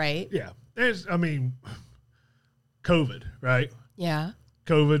there, right? Yeah. COVID, right? Yeah.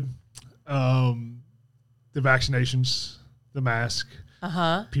 COVID, the vaccinations, the mask.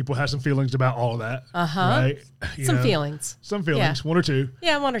 People have some feelings about all of that. Right? Some feelings, one or two.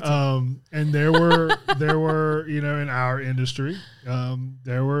 Yeah, one or two. And there were, you know, in our industry,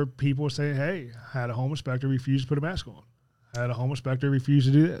 there were people saying, hey, had a home inspector refuse to put a mask on. Had a home inspector refuse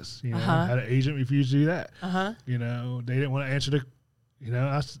to do this. You know, had an agent refuse to do that. You know, they didn't want to answer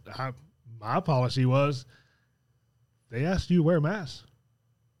my policy was, they asked you to wear a mask.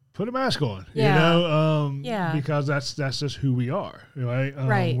 Put a mask on, you know, because that's just who we are,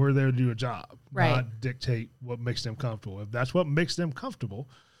 right? We're there to do a job, not dictate what makes them comfortable. If that's what makes them comfortable,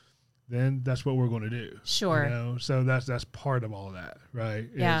 then that's what we're going to do. Sure. You know? So that's part of all of that, right?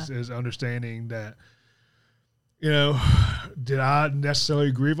 Is understanding that, you know, did I necessarily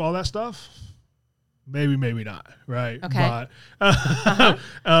agree with all that stuff? Maybe, maybe not, right? Okay.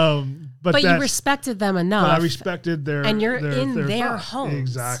 But you respected them enough. But I respected their and you're their in their thought. homes.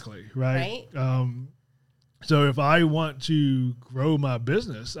 Exactly, right? So if I want to grow my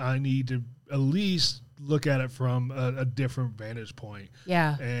business, I need to at least look at it from a different vantage point.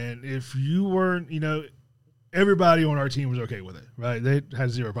 Yeah. And if you weren't, you know, everybody on our team was okay with it, right? They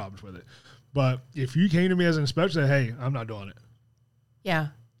had zero problems with it. But if you came to me as an inspector and said, hey, I'm not doing it. Yeah.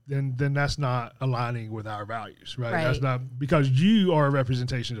 Then that's not aligning with our values, right? That's not, because you are a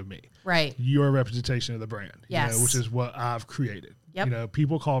representation of me. Right. You are a representation of the brand, yes. You know, which is what I've created. Yep. You know,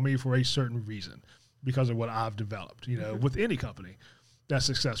 people call me for a certain reason because of what I've developed, you know, with any company that's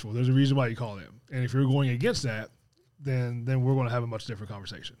successful. There's a reason why you call them. And if you're going against that, then we're going to have a much different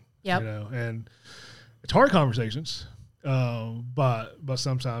conversation. Yep. You know, and it's hard conversations, but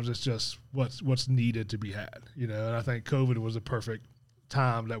sometimes it's just what's needed to be had, you know. And I think COVID was a perfect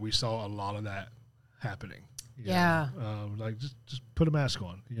time that we saw a lot of that happening. Yeah. Like just put a mask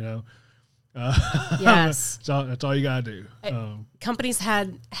on, you know. Yes. That's all you gotta do. Companies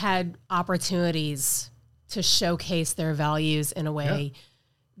had opportunities to showcase their values in a way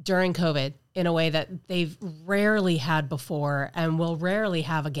during COVID, in a way that they've rarely had before and will rarely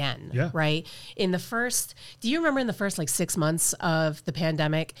have again. Yeah. Right. Do you remember in the first like 6 months of the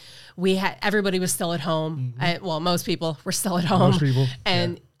pandemic, everybody was still at home. Mm-hmm. Most people were still at home. Most people.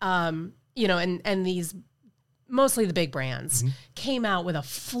 And, you know, and these, mostly the big brands came out with a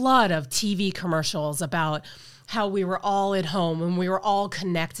flood of TV commercials about how we were all at home and we were all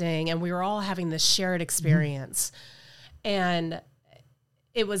connecting and we were all having this shared experience. And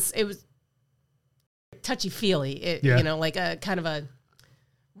it was touchy-feely, you know, like a kind of a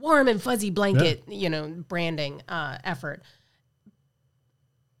warm and fuzzy blanket, you know, branding effort.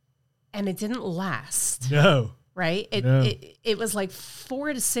 And it didn't last. No. right? It was like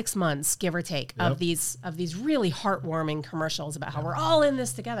 4 to 6 months, give or take, of these really heartwarming commercials about how we're all in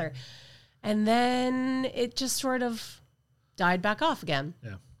this together. And then it just sort of died back off again.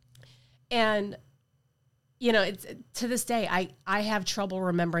 Yeah. And, you know, it's, to this day, I have trouble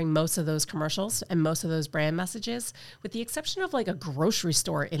remembering most of those commercials and most of those brand messages, with the exception of like a grocery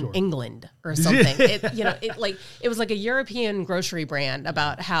store in England or something. It was like a European grocery brand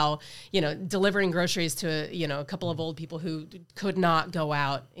about how, you know, delivering groceries to a couple of old people who could not go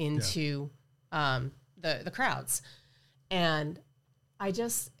out into the crowds. And I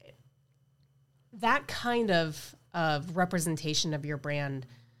just, that kind of representation of your brand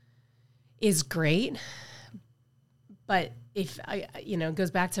is great. But if it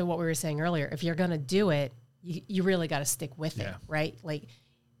goes back to what we were saying earlier, if you're going to do it, you really got to stick with it, right? Like,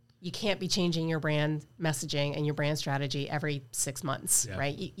 you can't be changing your brand messaging and your brand strategy every 6 months,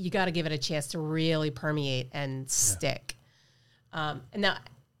 right? You got to give it a chance to really permeate and stick. And now,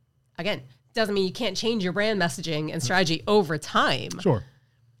 again, doesn't mean you can't change your brand messaging and strategy over time. Sure.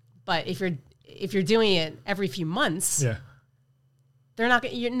 But if you're doing it every few months, they're not.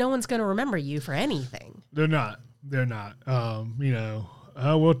 No one's going to remember you for anything. They're not. Going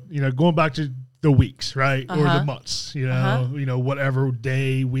back to the weeks, right? Or the months, whatever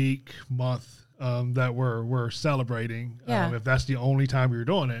day, week, month that we're celebrating. If that's the only time you're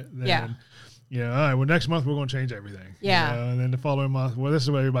doing it, then, all right, well, next month we're going to change everything. Yeah. And then the following month, well, this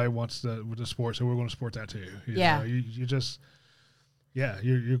is what everybody wants with the sport, so we're going to support that too. You just,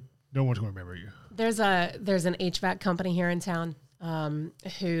 no one's going to remember you. There's an HVAC company here in town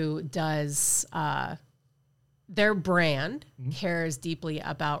who does, their brand cares deeply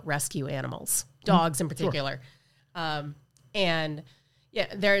about rescue animals, dogs in particular. Sure.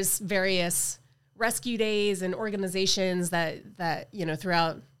 There's various rescue days and organizations that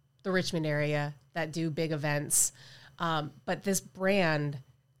throughout the Richmond area that do big events. But this brand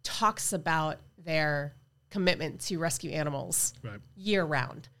talks about their commitment to rescue animals year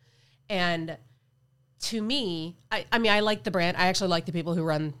round. And to me, I like the brand. I actually like the people who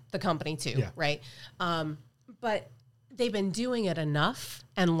run the company too, right? But they've been doing it enough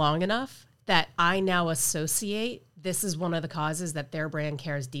and long enough that I now associate this is one of the causes that their brand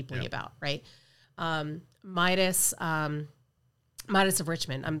cares deeply about, right? Midas of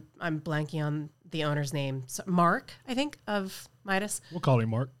Richmond. I'm blanking on the owner's name. So Mark, I think, of Midas. We'll call him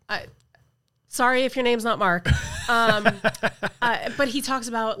Mark. Sorry if your name's not Mark. But he talks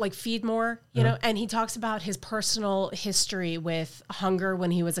about like feed more, and he talks about his personal history with hunger when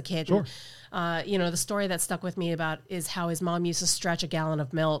he was a kid. Sure. And, the story that stuck with me about is how his mom used to stretch a gallon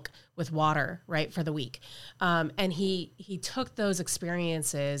of milk with water, right, for the week. And he took those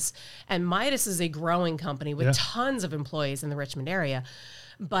experiences, and Midas is a growing company with tons of employees in the Richmond area.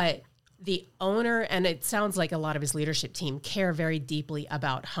 But the owner, and it sounds like a lot of his leadership team, care very deeply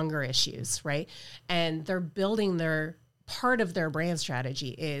about hunger issues, right? And they're building part of their brand strategy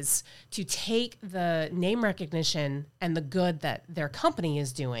is to take the name recognition and the good that their company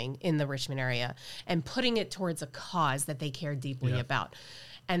is doing in the Richmond area and putting it towards a cause that they care deeply about.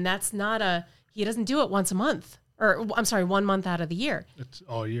 And that's not he doesn't do it once a month, or I'm sorry, 1 month out of the year. It's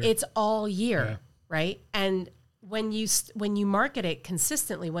all year. It's all year, right? And when you market it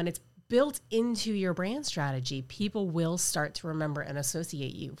consistently, when it's built into your brand strategy, people will start to remember and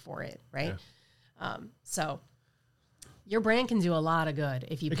associate you for it, right? So your brand can do a lot of good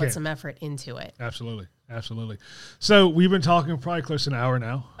if you put some effort into it. Absolutely. So we've been talking probably close to an hour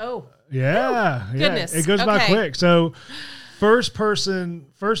now. Oh. Yeah. Goodness. It goes by quick. So first person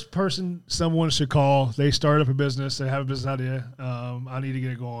someone should call. They start up a business. They have a business idea. I need to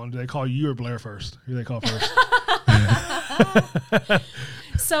get it going. Do they call you or Blair first? Who do they call first?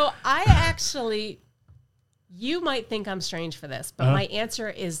 So I actually, you might think I'm strange for this, but my answer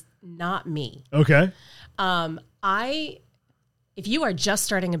is not me. Okay. If you are just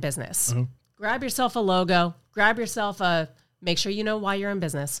starting a business, grab yourself a logo, make sure you know why you're in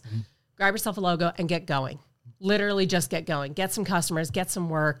business, grab yourself a logo and get going. Literally just get going. Get some customers, get some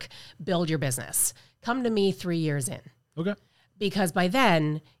work, build your business. Come to me 3 years in. Okay. Because by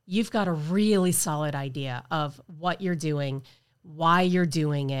then, you've got a really solid idea of what you're doing, why you're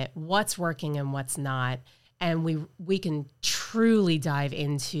doing it, what's working and what's not. And we can truly dive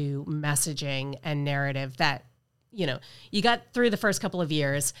into messaging and narrative that, you got through the first couple of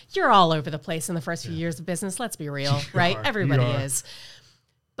years. You're all over the place in the first few years of business. Let's be real, right? Everybody is.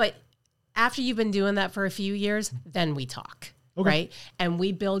 But after you've been doing that for a few years, then we talk, right? And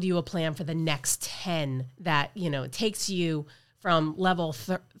we build you a plan for the next 10 that, takes you from level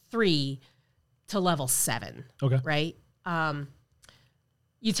 3 to level 7, right?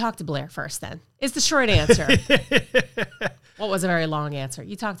 You talk to Blair first then. It's the short answer. What was a very long answer?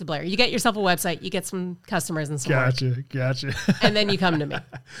 You talk to Blair. You get yourself a website. You get some customers and some work. Gotcha. And then you come to me.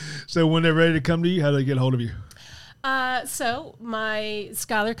 So when they're ready to come to you, how do they get a hold of you? So my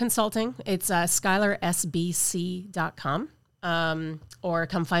Skylar Consulting, it's skylarsbc.com. Or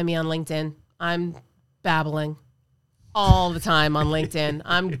come find me on LinkedIn. I'm babbling all the time on LinkedIn.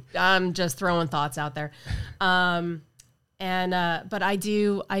 I'm just throwing thoughts out there. But I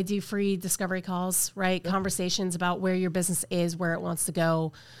do free discovery calls, right? Yep. Conversations about where your business is, where it wants to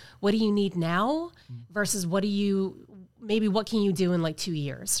go. What do you need now versus what can you do in like 2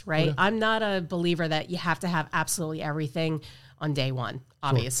 years, right? Yeah. I'm not a believer that you have to have absolutely everything on day one,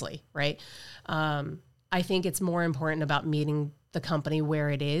 obviously, sure. Right? I think it's more important about meeting the company where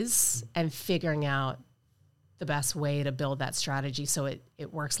it is and figuring out the best way to build that strategy so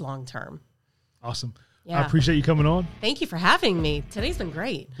it works long term. Awesome. Yeah. I appreciate you coming on. Thank you for having me. Today's been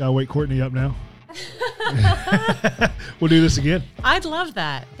great. Gotta wake Courtney up now. We'll do this again. I'd love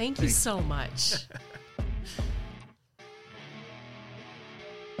that. Thank you so much.